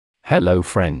Hello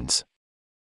friends.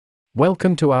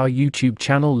 Welcome to our YouTube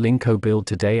channel LinkoBuild.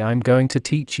 Today I'm going to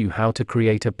teach you how to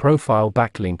create a profile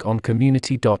backlink on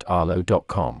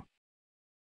community.arlo.com.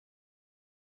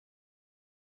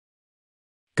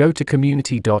 Go to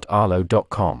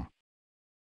community.arlo.com.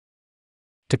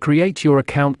 To create your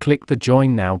account, click the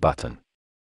Join Now button.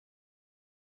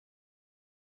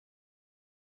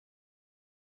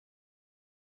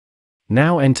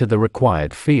 Now enter the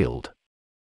required field.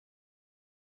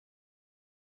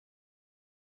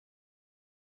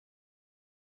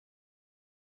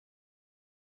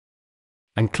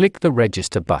 And click the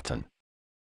Register button.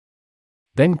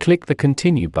 Then click the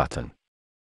Continue button.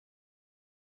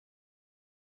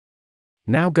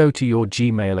 Now go to your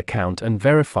Gmail account and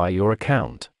verify your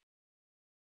account.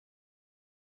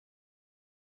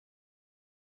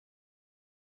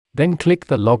 Then click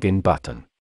the Login button.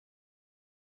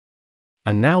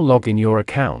 And now log in your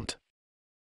account.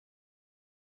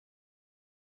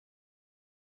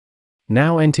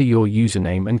 Now enter your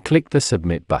username and click the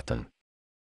Submit button.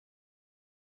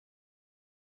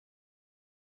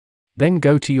 Then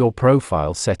go to your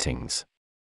profile settings.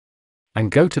 And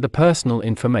go to the Personal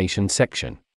Information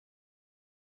section.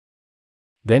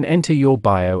 Then enter your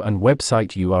bio and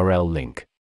website URL link.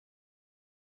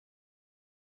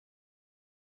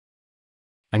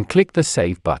 And click the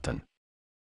Save button.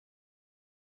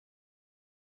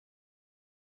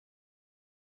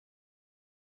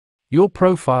 Your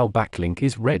profile backlink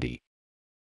is ready.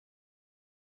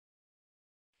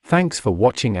 Thanks for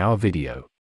watching our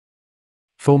video.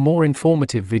 For more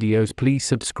informative videos, please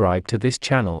subscribe to this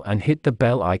channel and hit the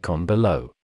bell icon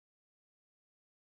below.